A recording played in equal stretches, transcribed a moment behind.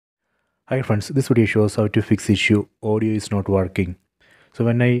Hi friends, this video shows how to fix issue audio is not working. So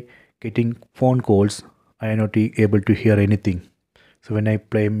when I getting phone calls, I am not able to hear anything. So when I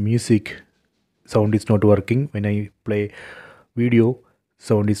play music, sound is not working. When I play video,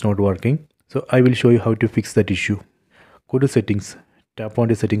 sound is not working. So I will show you how to fix that issue. Go to settings, tap on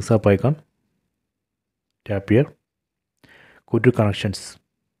the settings up icon, tap here, go to connections,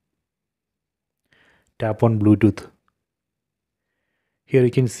 tap on Bluetooth. Here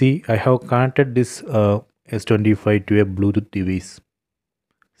you can see I have connected this S25 to a Bluetooth device.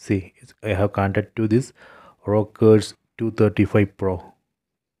 See, I have connected to this Rockers 235 Pro.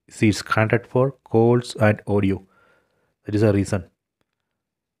 See, it's connected for calls and audio. That is a reason.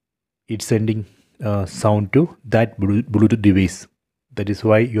 It's sending sound to that Bluetooth device. That is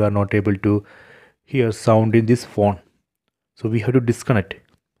why you are not able to hear sound in this phone. So we have to disconnect.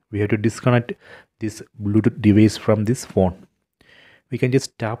 We have to disconnect this Bluetooth device from this phone. We can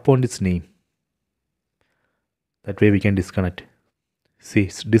just tap on its name. That way we can disconnect. See,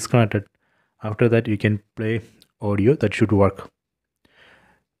 it's disconnected. After that you can play audio. That should work.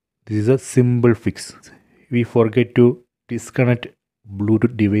 This is a simple fix. We forget to disconnect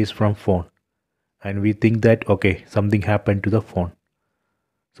Bluetooth device from phone and we think that okay, something happened to the phone.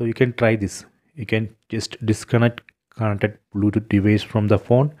 So you can try this. You can just disconnect connected Bluetooth device from the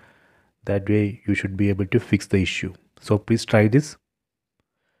phone. That way you should be able to fix the issue. So please try this.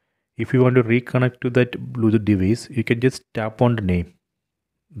 If you want to reconnect to that Bluetooth device, you can just tap on the name.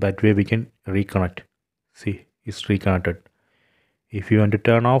 That way we can reconnect. See, it's reconnected. If you want to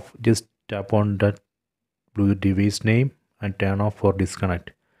turn off, just tap on that Bluetooth device name and turn off or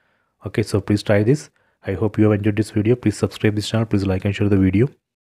disconnect. Okay, so please try this. I hope you have enjoyed this video. Please subscribe this channel. Please like and share the video.